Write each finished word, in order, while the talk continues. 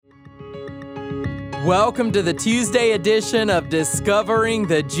Welcome to the Tuesday edition of Discovering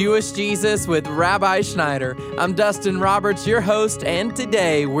the Jewish Jesus with Rabbi Schneider. I'm Dustin Roberts, your host, and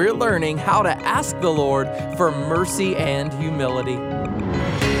today we're learning how to ask the Lord for mercy and humility.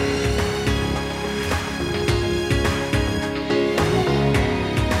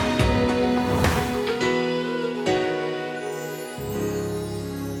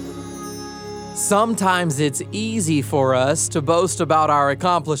 Sometimes it's easy for us to boast about our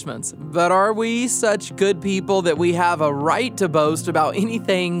accomplishments, but are we such good people that we have a right to boast about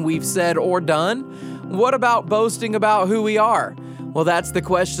anything we've said or done? What about boasting about who we are? Well, that's the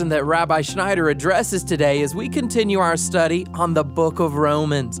question that Rabbi Schneider addresses today as we continue our study on the book of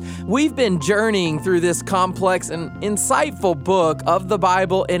Romans. We've been journeying through this complex and insightful book of the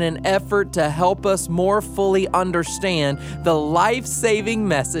Bible in an effort to help us more fully understand the life-saving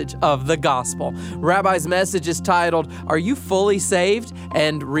message of the gospel. Rabbi's message is titled, "Are You Fully Saved?"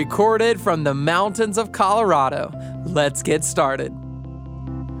 and recorded from the mountains of Colorado. Let's get started.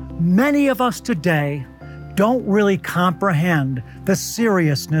 Many of us today don't really comprehend the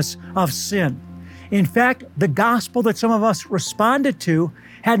seriousness of sin. In fact, the gospel that some of us responded to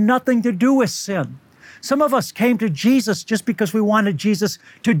had nothing to do with sin. Some of us came to Jesus just because we wanted Jesus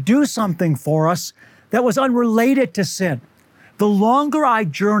to do something for us that was unrelated to sin. The longer I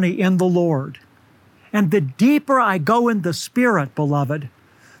journey in the Lord and the deeper I go in the Spirit, beloved,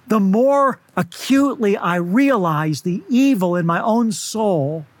 the more acutely I realize the evil in my own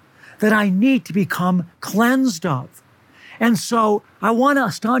soul that I need to become cleansed of. And so I want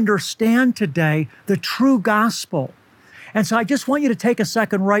us to understand today the true gospel. And so I just want you to take a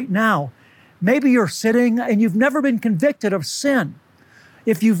second right now. Maybe you're sitting and you've never been convicted of sin.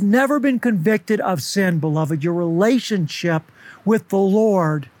 If you've never been convicted of sin, beloved, your relationship with the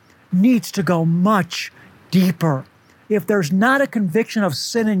Lord needs to go much deeper. If there's not a conviction of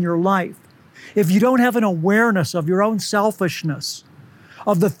sin in your life, if you don't have an awareness of your own selfishness,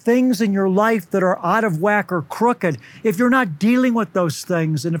 of the things in your life that are out of whack or crooked, if you're not dealing with those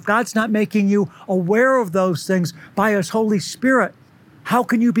things, and if God's not making you aware of those things by His Holy Spirit, how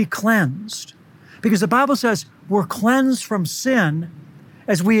can you be cleansed? Because the Bible says we're cleansed from sin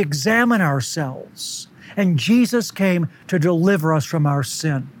as we examine ourselves. And Jesus came to deliver us from our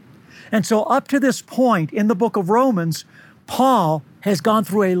sin. And so up to this point in the book of Romans, Paul has gone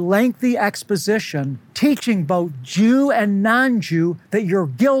through a lengthy exposition teaching both Jew and non-Jew that you're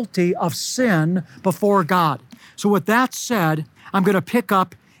guilty of sin before God. So with that said, I'm going to pick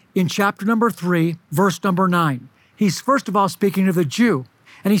up in chapter number 3, verse number 9. He's first of all speaking to the Jew.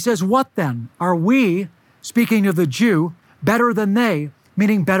 And he says, "What then? Are we," speaking of the Jew, "better than they,"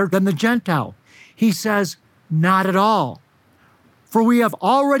 meaning better than the Gentile? He says, "Not at all. For we have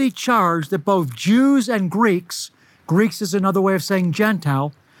already charged that both Jews and Greeks," Greeks is another way of saying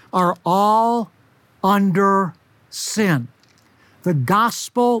Gentile, "are all under sin." The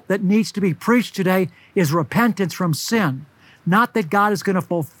gospel that needs to be preached today is repentance from sin. Not that God is going to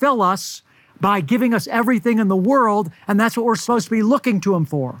fulfill us by giving us everything in the world, and that's what we're supposed to be looking to Him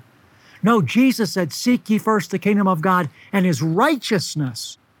for. No, Jesus said, "Seek ye first the kingdom of God and His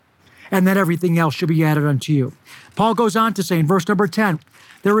righteousness, and then everything else shall be added unto you." Paul goes on to say in verse number 10,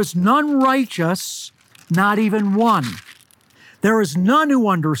 "There is none righteous, not even one. There is none who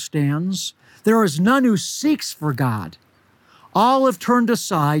understands. There is none who seeks for God. All have turned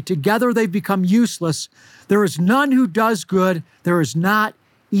aside. Together they've become useless. There is none who does good. There is not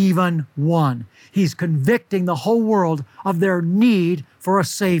even one." He's convicting the whole world of their need for a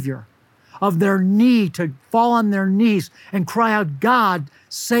Savior, of their need to fall on their knees and cry out, "God,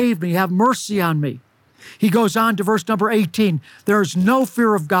 save me, have mercy on me." He goes on to verse number 18, "There is no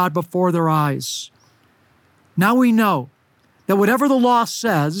fear of God before their eyes." Now we know that whatever the law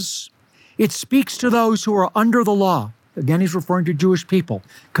says, it speaks to those who are under the law. Again, he's referring to Jewish people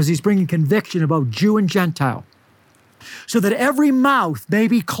because he's bringing conviction about Jew and Gentile. "So that every mouth may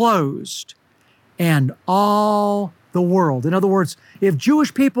be closed and all the world." In other words, if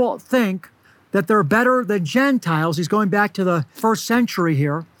Jewish people think that they're better than Gentiles, he's going back to the first century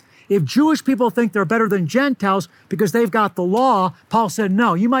here. If Jewish people think they're better than Gentiles because they've got the law, Paul said,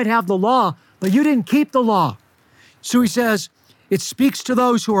 no, you might have the law, but you didn't keep the law. So he says, it speaks to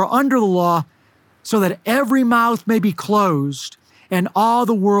those who are under the law so that every mouth may be closed and all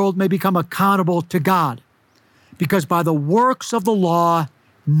the world may become accountable to God. Because by the works of the law,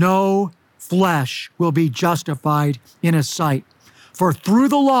 no flesh will be justified in His sight. For through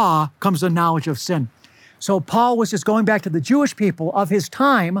the law comes the knowledge of sin. So Paul was just going back to the Jewish people of his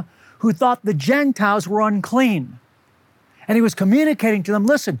time who thought the Gentiles were unclean. And he was communicating to them,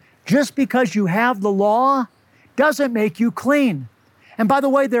 listen, just because you have the law doesn't make you clean. And by the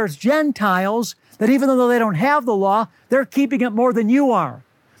way, there's Gentiles that even though they don't have the law, they're keeping it more than you are.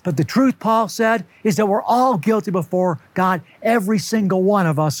 But the truth, Paul said, is that we're all guilty before God, every single one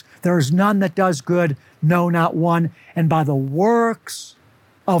of us. There is none that does good, no, not one. And by the works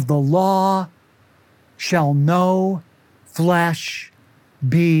of the law shall no flesh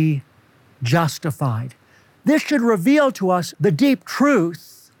be justified. This should reveal to us the deep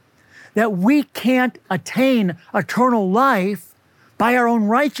truth that we can't attain eternal life by our own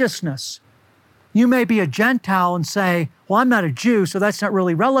righteousness. You may be a Gentile and say, well, I'm not a Jew, so that's not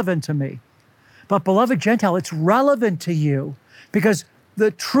really relevant to me. But beloved Gentile, it's relevant to you because the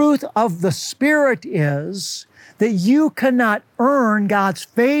truth of the Spirit is that you cannot earn God's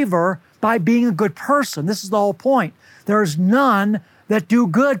favor by being a good person. This is the whole point. There's none that do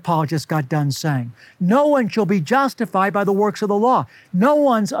good, Paul just got done saying. No one shall be justified by the works of the law. No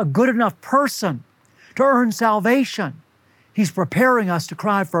one's a good enough person to earn salvation. He's preparing us to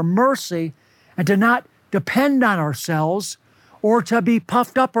cry for mercy and to not depend on ourselves or to be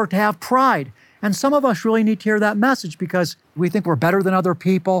puffed up or to have pride. And some of us really need to hear that message because we think we're better than other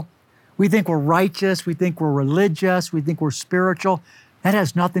people. We think we're righteous. We think we're religious. We think we're spiritual. That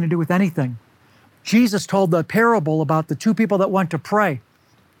has nothing to do with anything. Jesus told the parable about the two people that went to pray.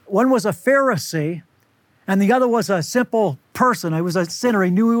 One was a Pharisee and the other was a simple person. He was a sinner.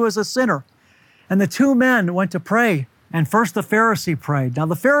 He knew he was a sinner. And the two men went to pray. And first the Pharisee prayed. Now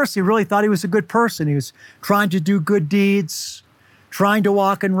the Pharisee really thought he was a good person. He was trying to do good deeds, trying to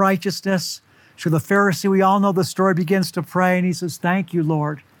walk in righteousness. So the Pharisee, we all know the story, begins to pray and he says, thank you,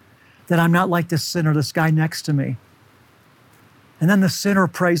 Lord, that I'm not like this sinner, this guy next to me. And then the sinner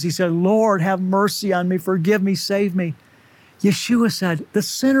prays. He said, Lord, have mercy on me, forgive me, save me. Yeshua said, the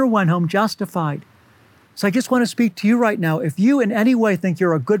sinner went home justified. So I just want to speak to you right now. If you in any way think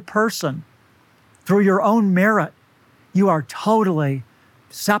you're a good person through your own merit, you are totally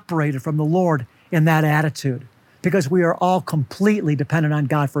separated from the Lord in that attitude because we are all completely dependent on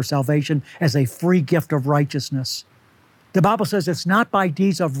God for salvation as a free gift of righteousness. The Bible says it's not by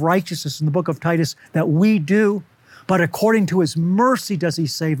deeds of righteousness in the book of Titus that we do, but according to his mercy does he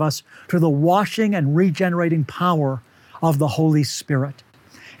save us through the washing and regenerating power of the Holy Spirit.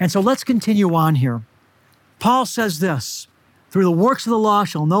 And so let's continue on here. Paul says this, through the works of the law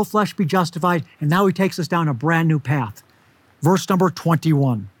shall no flesh be justified. And now he takes us down a brand new path. Verse number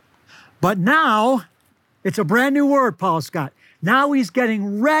 21. But now, it's a brand new word, Paul's got. Now he's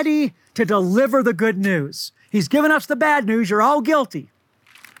getting ready to deliver the good news. He's given us the bad news. You're all guilty.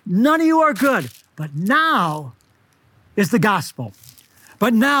 None of you are good. But now is the gospel.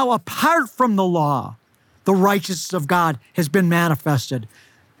 But now, apart from the law, the righteousness of God has been manifested,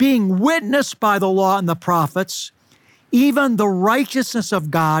 being witnessed by the law and the prophets, even the righteousness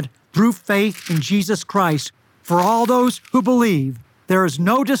of God through faith in Jesus Christ for all those who believe. There is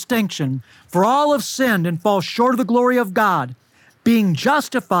no distinction, for all have sinned and fall short of the glory of God, being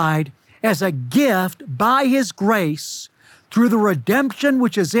justified as a gift by his grace through the redemption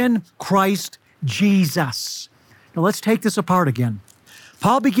which is in Christ Jesus. Now let's take this apart again.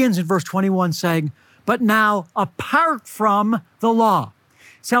 Paul begins in verse 21 saying, but now apart from the law.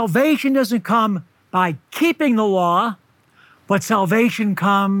 Salvation doesn't come by keeping the law, but salvation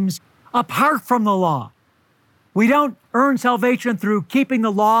comes apart from the law. We don't earn salvation through keeping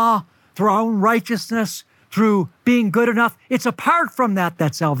the law, through our own righteousness, through being good enough. It's apart from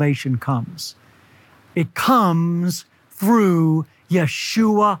that salvation comes. It comes through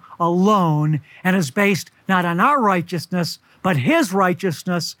Yeshua alone and is based not on our righteousness, but his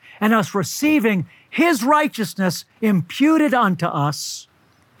righteousness and us receiving his righteousness imputed unto us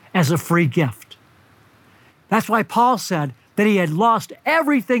as a free gift. That's why Paul said that he had lost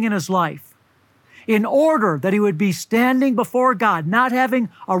everything in his life in order that he would be standing before God, not having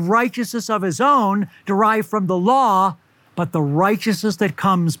a righteousness of his own derived from the law, but the righteousness that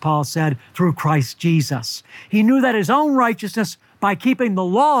comes, Paul said, through Christ Jesus. He knew that his own righteousness by keeping the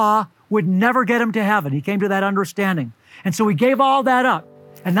law would never get him to heaven. He came to that understanding. And so he gave all that up.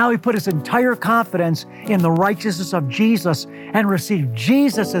 And now he put his entire confidence in the righteousness of Jesus and received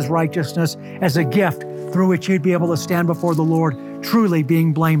Jesus' righteousness as a gift through which he'd be able to stand before the Lord, truly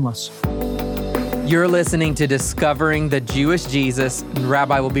being blameless. You're listening to Discovering the Jewish Jesus, and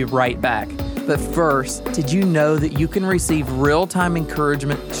Rabbi will be right back. But first, did you know that you can receive real-time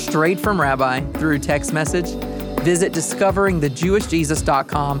encouragement straight from Rabbi through text message? Visit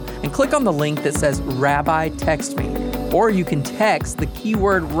discoveringthejewishjesus.com and click on the link that says Rabbi Text Me. Or you can text the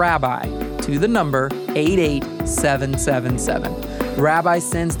keyword Rabbi to the number 88777. Rabbi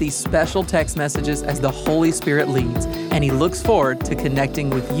sends these special text messages as the Holy Spirit leads, and he looks forward to connecting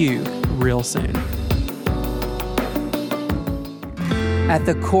with you real soon. At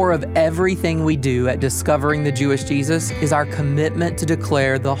the core of everything we do at Discovering the Jewish Jesus is our commitment to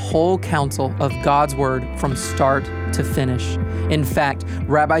declare the whole counsel of God's Word from start to finish. In fact,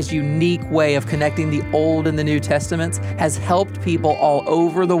 Rabbi's unique way of connecting the Old and the New Testaments has helped people all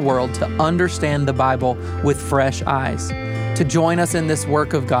over the world to understand the Bible with fresh eyes. To join us in this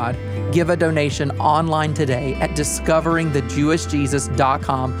work of God, give a donation online today at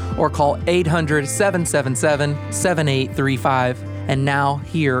discoveringthejewishjesus.com or call 800-777-7835. And now,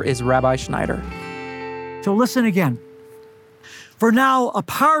 here is Rabbi Schneider. So listen again. For now,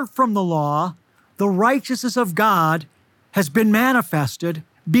 apart from the law, the righteousness of God has been manifested,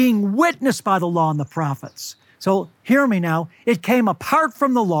 being witnessed by the law and the prophets. So hear me now. It came apart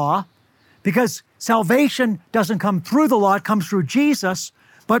from the law because salvation doesn't come through the law, it comes through Jesus.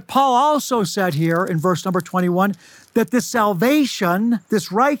 But Paul also said here in verse number 21 that this salvation,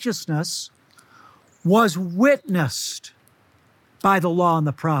 this righteousness, was witnessed by the law and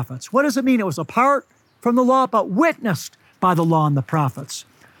the prophets. What does it mean? It was apart from the law, but witnessed by the law and the prophets.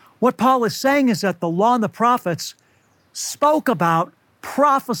 What Paul is saying is that the law and the prophets spoke about,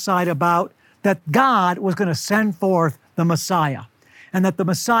 prophesied about, that God was going to send forth the Messiah, and that the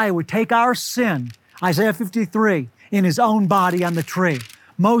Messiah would take our sin, Isaiah 53, in his own body on the tree.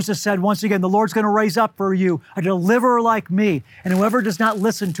 Moses said, once again, the Lord's going to raise up for you a deliverer like me, and whoever does not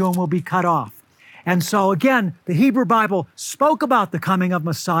listen to him will be cut off. And so again, the Hebrew Bible spoke about the coming of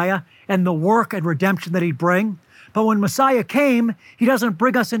Messiah and the work and redemption that he'd bring. But when Messiah came, he doesn't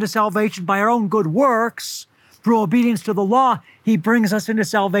bring us into salvation by our own good works, through obedience to the law. He brings us into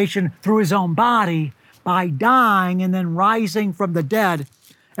salvation through his own body by dying and then rising from the dead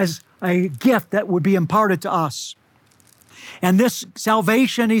as a gift that would be imparted to us. And this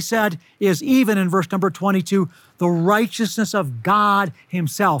salvation, he said, is even in verse number 22, the righteousness of God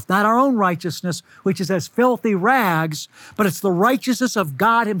himself. Not our own righteousness, which is as filthy rags, but it's the righteousness of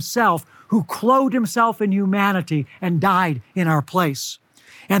God himself who clothed himself in humanity and died in our place.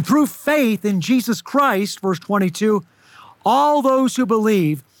 And through faith in Jesus Christ, verse 22, all those who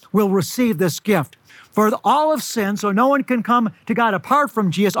believe will receive this gift. For all have sinned, so no one can come to God apart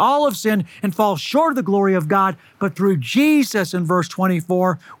from Jesus. All have sinned and fall short of the glory of God. But through Jesus, in verse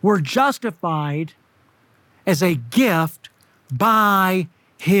 24, we're justified as a gift by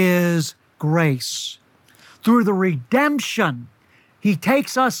his grace. Through the redemption, he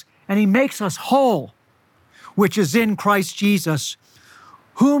takes us and he makes us whole, which is in Christ Jesus,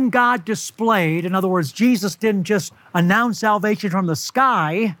 whom God displayed. In other words, Jesus didn't just announce salvation from the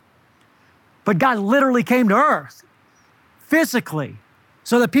sky, but God literally came to earth physically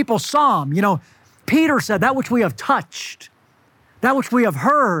so that people saw him. You know, Peter said, that which we have touched, that which we have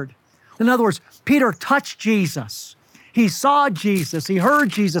heard. In other words, Peter touched Jesus. He saw Jesus. He heard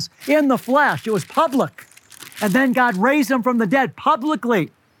Jesus in the flesh. It was public. And then God raised him from the dead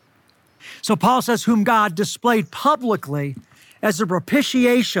publicly. So Paul says, whom God displayed publicly as a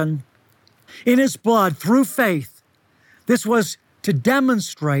propitiation in his blood through faith. This was to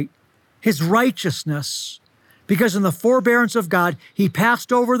demonstrate his righteousness, because in the forbearance of God, he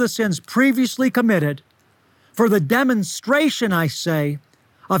passed over the sins previously committed for the demonstration, I say,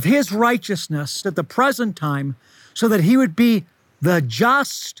 of his righteousness at the present time, so that he would be the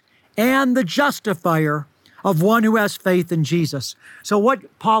just and the justifier of one who has faith in Jesus. So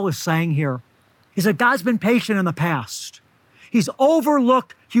what Paul is saying here is that God's been patient in the past. He's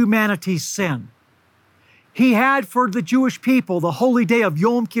overlooked humanity's sin. He had for the Jewish people the holy day of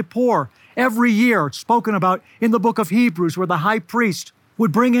Yom Kippur every year. It's spoken about in the book of Hebrews, where the high priest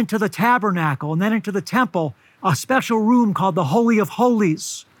would bring into the tabernacle and then into the temple a special room called the Holy of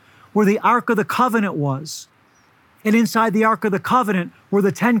Holies, where the Ark of the Covenant was. And inside the Ark of the Covenant were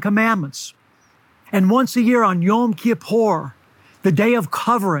the 10 Commandments. And once a year on Yom Kippur, the day of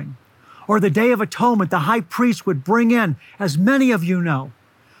covering, or the Day of Atonement, the high priest would bring in, as many of you know,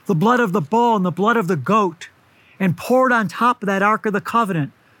 the blood of the bull and the blood of the goat, and pour it on top of that Ark of the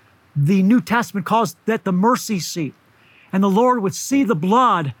Covenant. The New Testament calls that the mercy seat. And the Lord would see the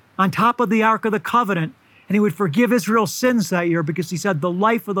blood on top of the Ark of the Covenant, and he would forgive Israel's sins that year, because he said, the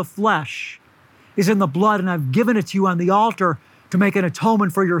life of the flesh is in the blood, and I've given it to you on the altar to make an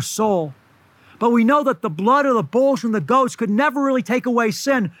atonement for your soul. But we know that the blood of the bulls and the goats could never really take away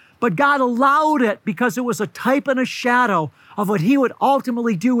sin, but God allowed it because it was a type and a shadow of what he would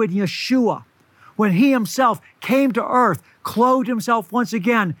ultimately do in Yeshua, when he himself came to earth, clothed himself once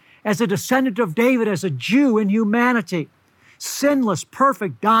again as a descendant of David, as a Jew in humanity, sinless,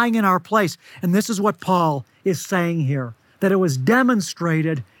 perfect, dying in our place. And this is what Paul is saying here, that it was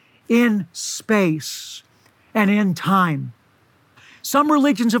demonstrated in space and in time. Some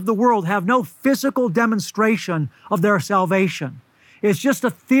religions of the world have no physical demonstration of their salvation. It's just a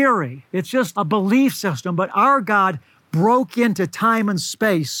theory. It's just a belief system. But our God broke into time and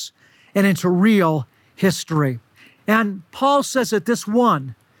space and into real history. And Paul says that this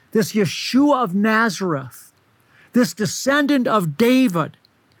Yeshua of Nazareth, this descendant of David,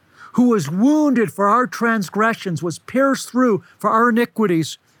 who was wounded for our transgressions, was pierced through for our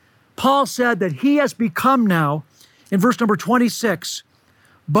iniquities, Paul said that he has become now, in verse number 26,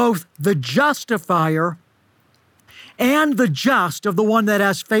 both the justifier and the just of the one that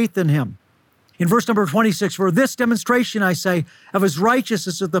has faith in him. In verse number 26, for this demonstration, I say, of his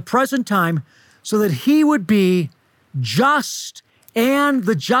righteousness at the present time, so that he would be just and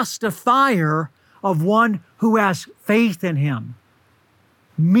the justifier of one who has faith in him.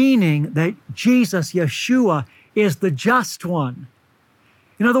 Meaning that Jesus, Yeshua, is the just one.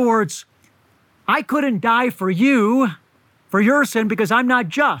 In other words, I couldn't die for you, for your sin, because I'm not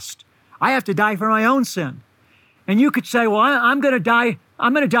just. I have to die for my own sin. And you could say, well, I'm going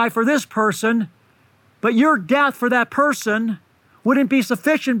to die for this person, but your death for that person wouldn't be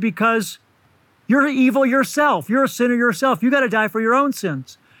sufficient because you're evil yourself. You're a sinner yourself. You got to die for your own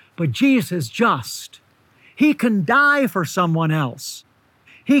sins. But Jesus is just. He can die for someone else.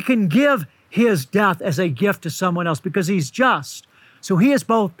 He can give his death as a gift to someone else because he's just. So he is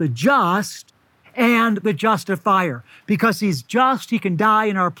both the just and the justifier. Because he's just, he can die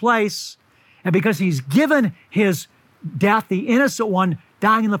in our place. And because he's given his death, the innocent one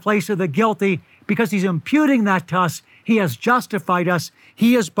dying in the place of the guilty, because he's imputing that to us, he has justified us.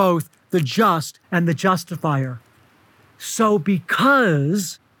 He is both the just and the justifier. So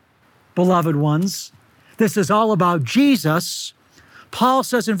because, beloved ones, this is all about Jesus, Paul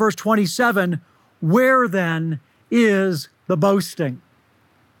says in verse 27, where then is the boasting?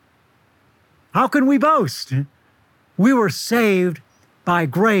 How can we boast? We were saved by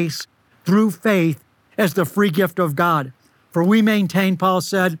grace through faith as the free gift of God. For we maintain, Paul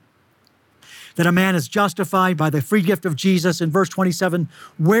said, that a man is justified by the free gift of Jesus. In verse 27,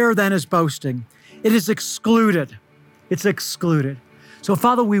 where then is boasting? It is excluded. It's excluded. So,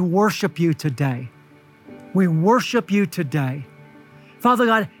 Father, we worship you today. We worship you today. Father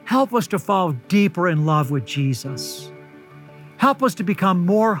God, help us to fall deeper in love with Jesus. Help us to become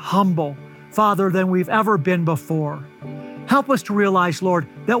more humble, Father, than we've ever been before. Help us to realize, Lord,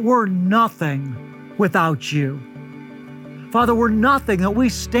 that we're nothing without you. Father, we're nothing, that we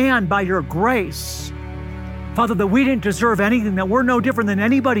stand by your grace. Father, that we didn't deserve anything, that we're no different than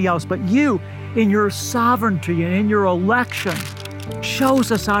anybody else, but you, in your sovereignty and in your election,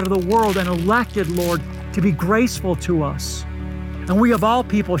 chose us out of the world and elected, Lord, to be graceful to us. And we of all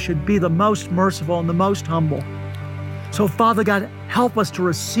people should be the most merciful and the most humble. So, Father God, help us to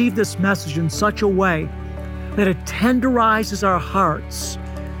receive this message in such a way that it tenderizes our hearts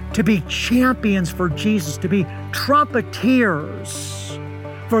to be champions for Jesus, to be trumpeters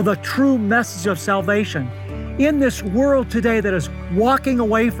for the true message of salvation. In this world today that is walking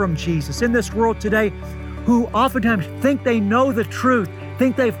away from Jesus, in this world today who oftentimes think they know the truth,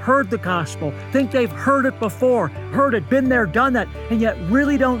 think they've heard the gospel, think they've heard it before, heard it, been there, done that, and yet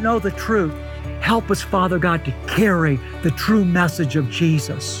really don't know the truth. Help us, Father God, to carry the true message of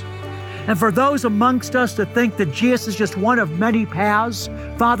Jesus. And for those amongst us that think that Jesus is just one of many paths,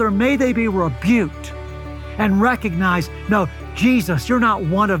 Father, may they be rebuked and recognize, no, Jesus, you're not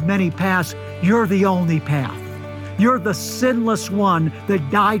one of many paths, you're the only path. You're the sinless one that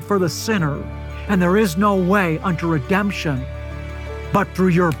died for the sinner, and there is no way unto redemption but through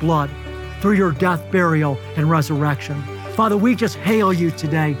your blood, through your death, burial, and resurrection. Father, we just hail you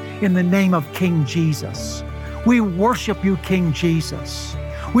today in the name of King Jesus. We worship you, King Jesus.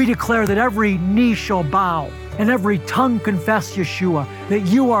 We declare that every knee shall bow and every tongue confess, Yeshua, that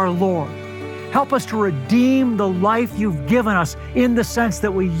you are Lord. Help us to redeem the life you've given us in the sense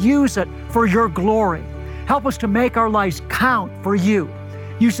that we use it for your glory. Help us to make our lives count for you.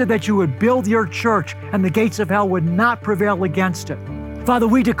 You said that you would build your church and the gates of hell would not prevail against it. Father,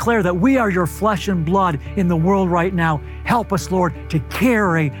 we declare that we are your flesh and blood in the world right now. Help us, Lord, to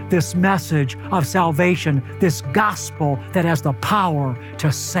carry this message of salvation, this gospel that has the power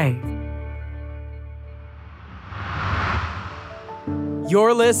to save.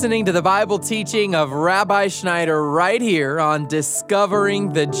 You're listening to the Bible teaching of Rabbi Schneider right here on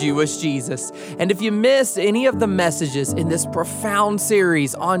Discovering the Jewish Jesus. And if you missed any of the messages in this profound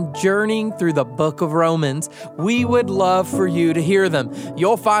series on journeying through the book of Romans, we would love for you to hear them.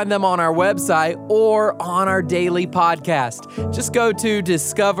 You'll find them on our website or on our daily podcast. Just go to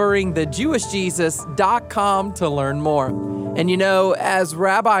discoveringthejewishjesus.com to learn more. And you know, as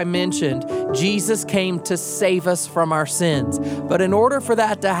Rabbi mentioned, Jesus came to save us from our sins. But in order for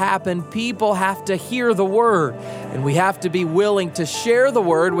that to happen, people have to hear the word, and we have to be willing to share the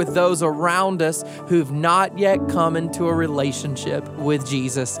word with those around us who've not yet come into a relationship with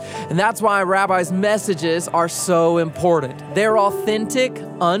Jesus. And that's why Rabbi's messages are so important. They're authentic,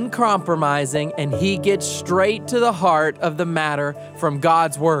 uncompromising, and he gets straight to the heart of the matter from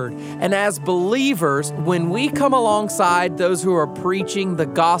God's word. And as believers, when we come alongside those who are preaching the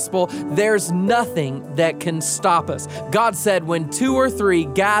gospel, there's nothing that can stop us. God said, when 2 or 3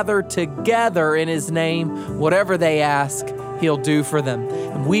 gather together in his name, whatever they ask, he'll do for them.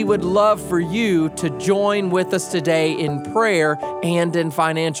 And we would love for you to join with us today in prayer and in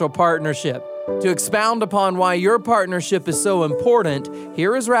financial partnership. To expound upon why your partnership is so important,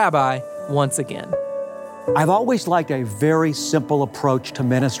 here is Rabbi once again. I've always liked a very simple approach to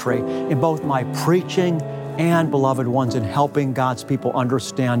ministry in both my preaching and, beloved ones, in helping God's people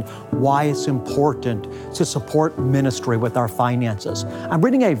understand why it's important to support ministry with our finances. I'm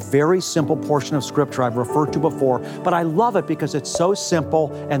reading a very simple portion of Scripture I've referred to before, but I love it because it's so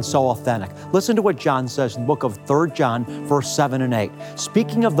simple and so authentic. Listen to what John says in the book of 3 John, verse 7 and 8.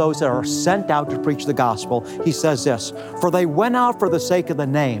 Speaking of those that are sent out to preach the gospel, he says this, "For they went out for the sake of the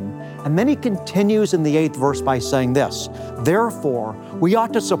name." And then he continues in the 8th verse by saying this, "Therefore, we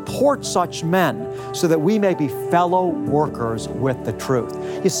ought to support such men so that we may be fellow workers with the truth."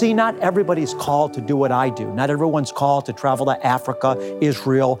 You see, not everybody's called to do what I do. Not everyone's called to travel to Africa,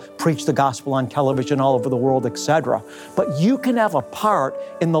 Israel, preach the gospel on television all over the world, etc. But you can have a part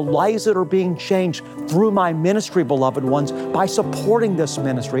in the lives that are being changed through my ministry, beloved ones, by supporting this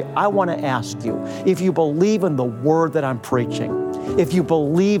ministry. I want to ask you, if you believe in the word that I'm preaching, if you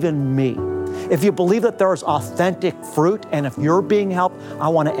believe in me, if you believe that there is authentic fruit, and if you're being helped, I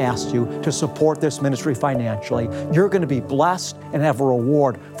want to ask you to support this ministry financially. You're going to be blessed and have a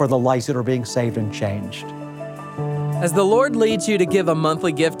reward for the lives that are being saved and changed. As the Lord leads you to give a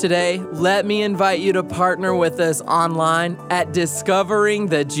monthly gift today, let me invite you to partner with us online at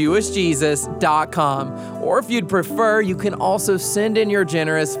discoveringthejewishjesus.com. Or if you'd prefer, you can also send in your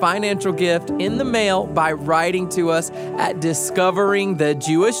generous financial gift in the mail by writing to us at Discovering the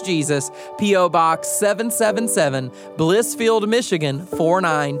Jewish Jesus, P.O. Box 777, Blissfield, Michigan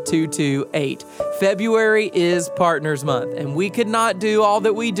 49228. February is Partners Month, and we could not do all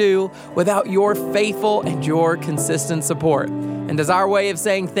that we do without your faithful and your consistent support. And as our way of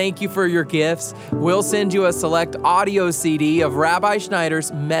saying thank you for your gifts, we'll send you a select audio CD of Rabbi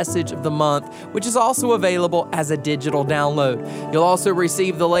Schneider's Message of the Month, which is also available as a digital download. You'll also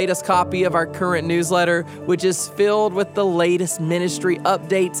receive the latest copy of our current newsletter, which is filled with the latest ministry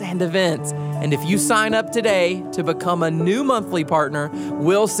updates and events. And if you sign up today to become a new monthly partner,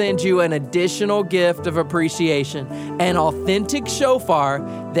 we'll send you an additional gift of appreciation, an authentic shofar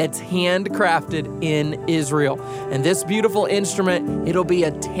that's handcrafted in Israel. And this beautiful instrument, it'll be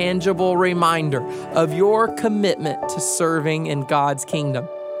a tangible reminder of your commitment to serving in God's kingdom.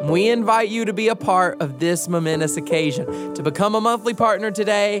 We invite you to be a part of this momentous occasion. To become a monthly partner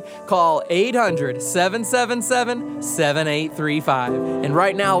today, call 800-777-7835. And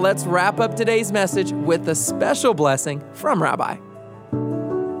right now, let's wrap up today's message with a special blessing from Rabbi.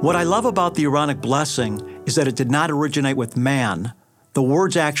 What I love about the Aaronic blessing is that it did not originate with man. The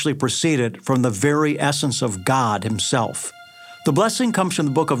words actually proceeded from the very essence of God himself. The blessing comes from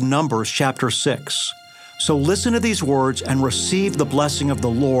the book of Numbers, chapter 6. So listen to these words and receive the blessing of the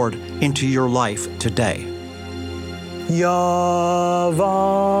Lord into your life today.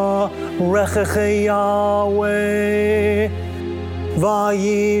 Yavarechecha Yahweh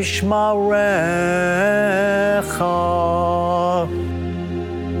vayishmarecha.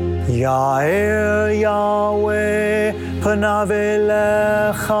 Ya'er Yahweh panav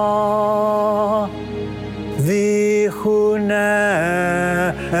elecha vichunecha.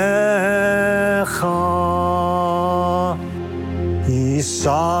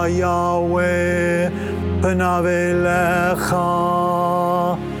 Yisa Yahweh panav elecha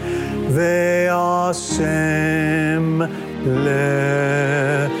ve'asem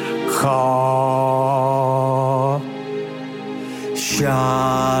lecha.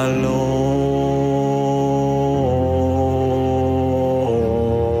 Shalom.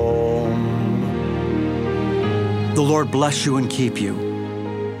 The Lord bless you and keep you.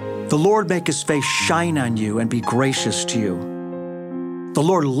 The Lord make his face shine on you and be gracious to you. The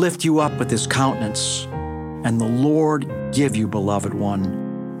Lord lift you up with his countenance, and the Lord give you, beloved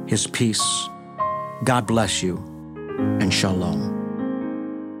one, his peace. God bless you, and shalom.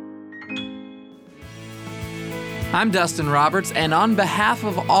 I'm Dustin Roberts, and on behalf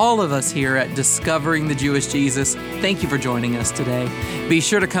of all of us here at Discovering the Jewish Jesus, thank you for joining us today. Be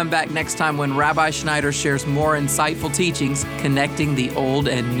sure to come back next time when Rabbi Schneider shares more insightful teachings connecting the Old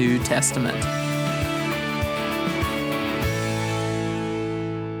and New Testament.